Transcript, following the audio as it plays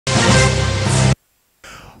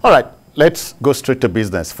All right, let's go straight to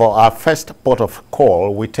business. For our first port of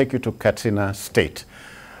call, we take you to Katsina State,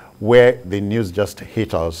 where the news just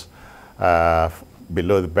hit us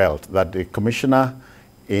below the belt that the commissioner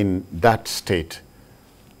in that state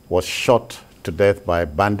was shot to death by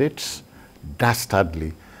bandits,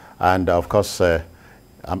 dastardly. And of course,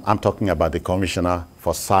 I'm talking about the Commissioner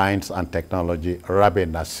for Science and Technology, Rabi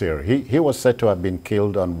Nasir. He was said to have been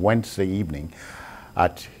killed on Wednesday evening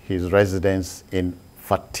at his residence in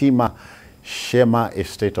Fatima Shema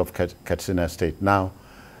Estate of Katsina State. Now,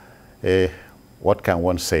 what can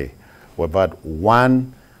one say? We've had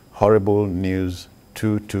one horrible news,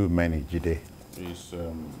 too many, Jide.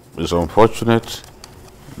 It's unfortunate.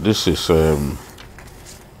 This is a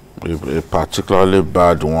particularly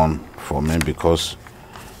bad one for me because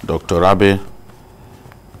Dr. Rabi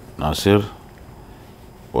Nasir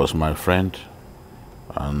was my friend,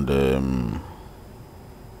 and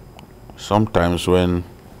sometimes when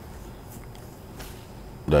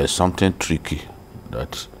there is something tricky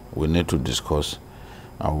that we need to discuss,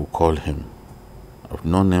 I will call him. I've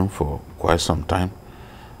known him for quite some time.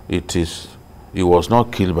 He was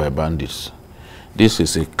not killed by bandits. This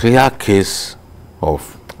is a clear case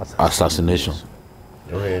of assassination.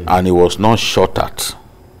 Really? And he was not shot at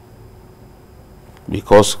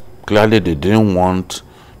because clearly they didn't want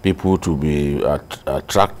people to be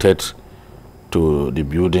attracted to the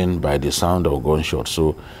building by the sound of gunshots.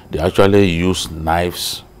 So they actually used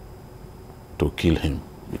knives to kill him.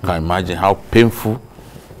 You can imagine how painful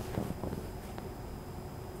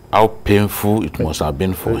it must have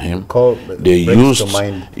been for him. They used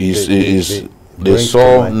they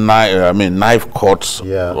saw knife cuts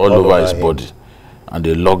all over his body, and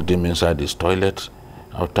they locked him inside his toilet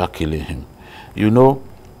after killing him. You know,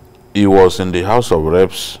 he was in the House of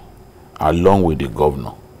Reps along with the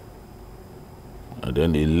governor. And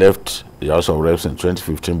then he left the House of Reps in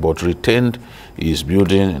 2015, but retained his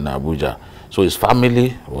building in Abuja. So his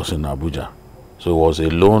family was in Abuja. So he was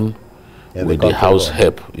alone with the house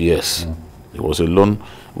help. Yes, he was alone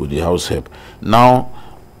with the house help. Now,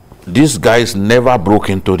 these guys never broke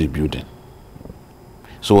into the building.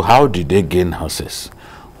 So how did they gain access?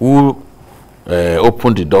 Who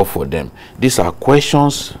opened the door for them? These are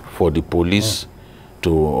questions for the police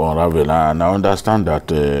to unravel. And I understand that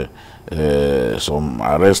some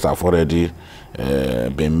arrests have already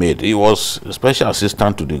been made. He was a special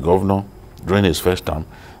assistant to the governor during his first term,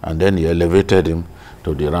 and then he elevated him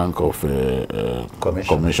to the rank of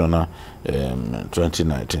commissioner in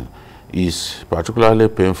 2019. It's particularly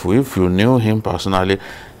painful. If you knew him personally,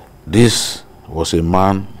 this was a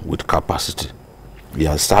man with capacity. He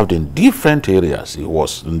has served in different areas. He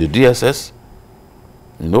was in the DSS,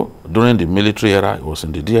 you know, during the military era. He was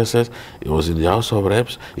in the DSS, he was in the House of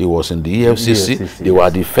Reps, he was in the EFCC. They were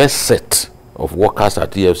the first set of workers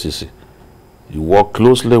at EFCC. He worked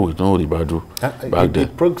closely with Ribadu back then.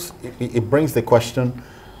 It brings the question,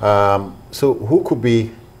 so who could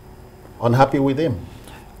be unhappy with him?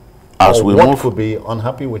 What could be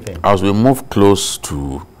unhappy with him? As we move close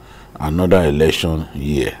to another election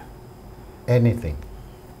year, anything,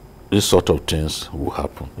 this sort of things will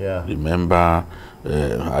happen. Yeah. Remember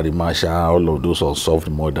Harimasha, all of those unsolved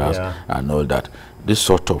murders and all that. This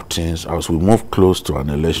sort of things, as we move close to an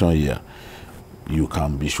election year, you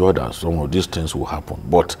can be sure that some of these things will happen.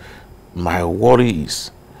 But my worry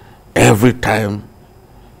is every time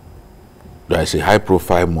there is a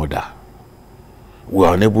high-profile murder, we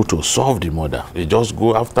are unable to solve the murder. They just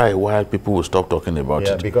go, after a while, people will stop talking about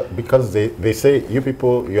it. Because they say, you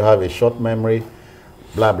people, you have a short memory,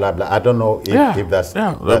 blah, blah, blah. I don't know if that's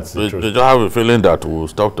the truth. They just have a feeling that we'll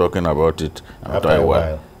stop talking about it after a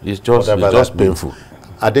while. It's just painful.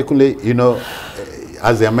 Adekunle, you know,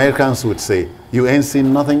 as the Americans would say, you ain't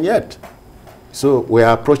seen nothing yet. So we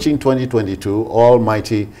are approaching 2022,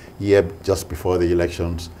 almighty year just before the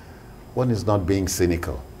elections. One is not being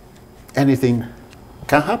cynical. Anything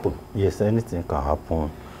can happen. Yes, anything can happen.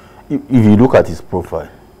 If you look at his profile,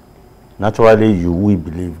 naturally you will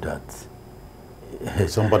believe that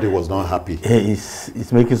somebody was not happy.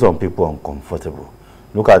 It's making some people uncomfortable.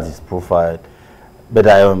 Look at his profile. But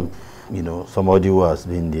I am, you know, somebody who has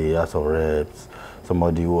been in the House of Reps,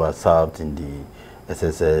 somebody who has served in the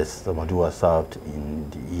SSS, somebody who has served in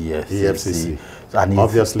the EFCC. And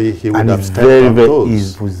obviously he would have stepped on those.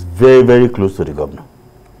 He was very, very close to the governor.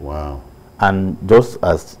 Wow. And just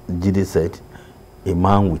as Jide said, a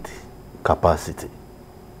man with capacity.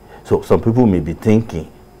 So some people may be thinking,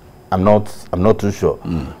 I'm not too sure,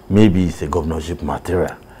 maybe it's a governorship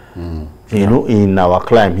material. You know, in our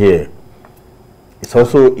climb here,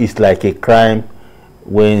 it's like a crime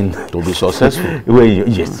when to be successful.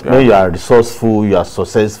 When you are resourceful, you are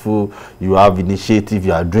successful, you have initiative,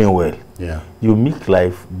 you are doing well. Yeah. You make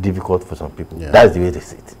life difficult for some people. Yeah. That's the way they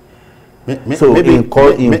see it. So maybe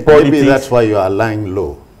politics, that's why you are lying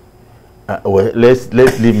low. Well, let's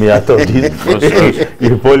leave me out of this.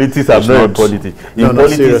 In politics, I'm not in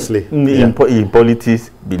politics. Seriously. In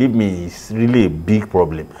politics, believe me, it's really a big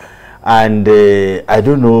problem. And I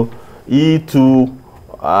don't know, he too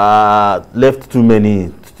left too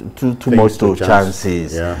much to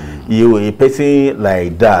chances. Yeah. A person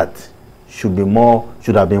like that should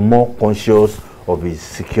have been more conscious of his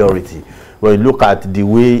security. When you look at the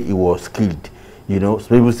way he was killed, you know,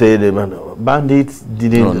 people say the bandits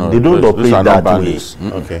didn't. They don't operate that way.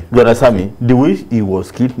 Okay. You understand me? The way he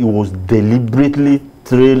was killed, he was deliberately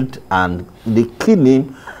trailed, and they killed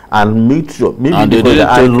him and made sure. Maybe and they didn't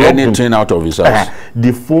take anything out of his house.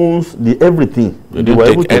 The phones, the everything. They were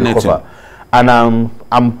able take to recover. And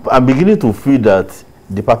I'm beginning to feel that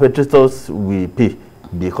the perpetrators will pay,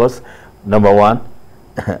 because number one,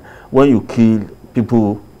 when you kill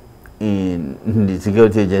people in the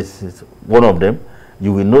security agencies, one of them,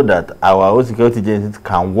 you will know that our own security agencies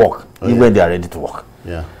can work even when they are ready to work.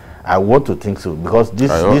 Yeah, I want to think so, because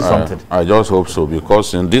this is something. I just hope so,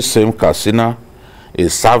 because in this same Katsina, a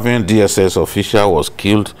serving DSS official was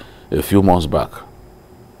killed a few months back.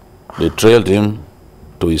 They trailed him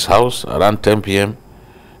to his house around 10 p.m.,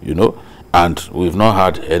 you know, and we've not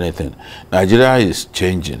heard anything. Nigeria is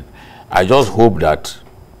changing. I just hope that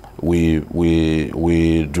we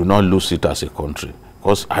do not lose it as a country,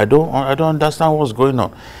 because I don't understand what's going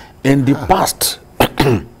on. In the past,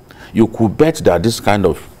 you could bet that this kind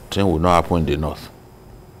of thing will not happen in the north,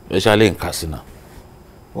 especially in Katsina.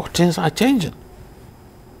 But things are changing.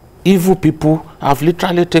 Evil people have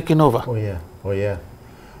literally taken over. Oh yeah, oh yeah.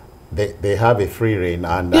 They have a free reign,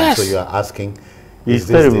 and so you are asking, is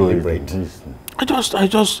this deliberate?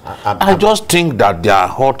 I just think that there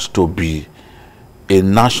ought to be a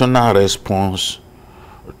national response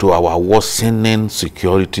to our worsening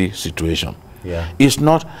security situation. Yeah. It's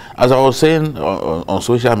not, as I was saying on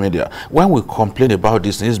social media, when we complain about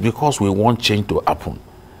this, it's because we want change to happen.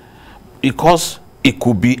 Because it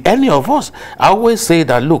could be any of us. I always say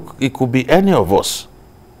that, look, it could be any of us.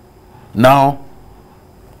 Now,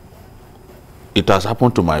 it has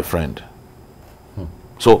happened to my friend.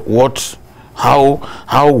 So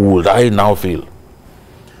how would I now feel?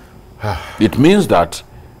 It means that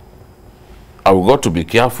I will got to be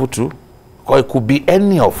careful too. Or it could be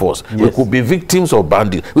any of us. Yes. We could be victims of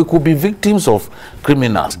bandits. We could be victims of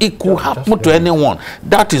criminals. It could happen to anyone.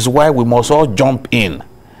 That is why we must all jump in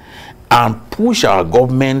and push our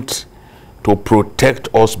government to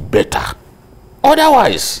protect us better.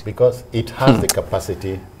 Otherwise, because it has the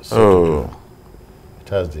capacity so to do. It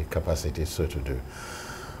has the capacity so to do.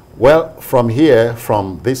 Well, from here,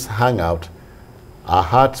 from this hangout, our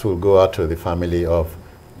hearts will go out to the family of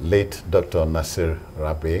late Dr. Nasir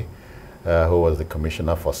Rabe, who was the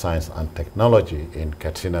Commissioner for Science and Technology in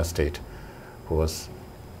Katsina State, who was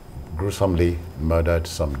gruesomely murdered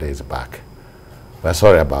some days back. We're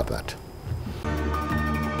sorry about that.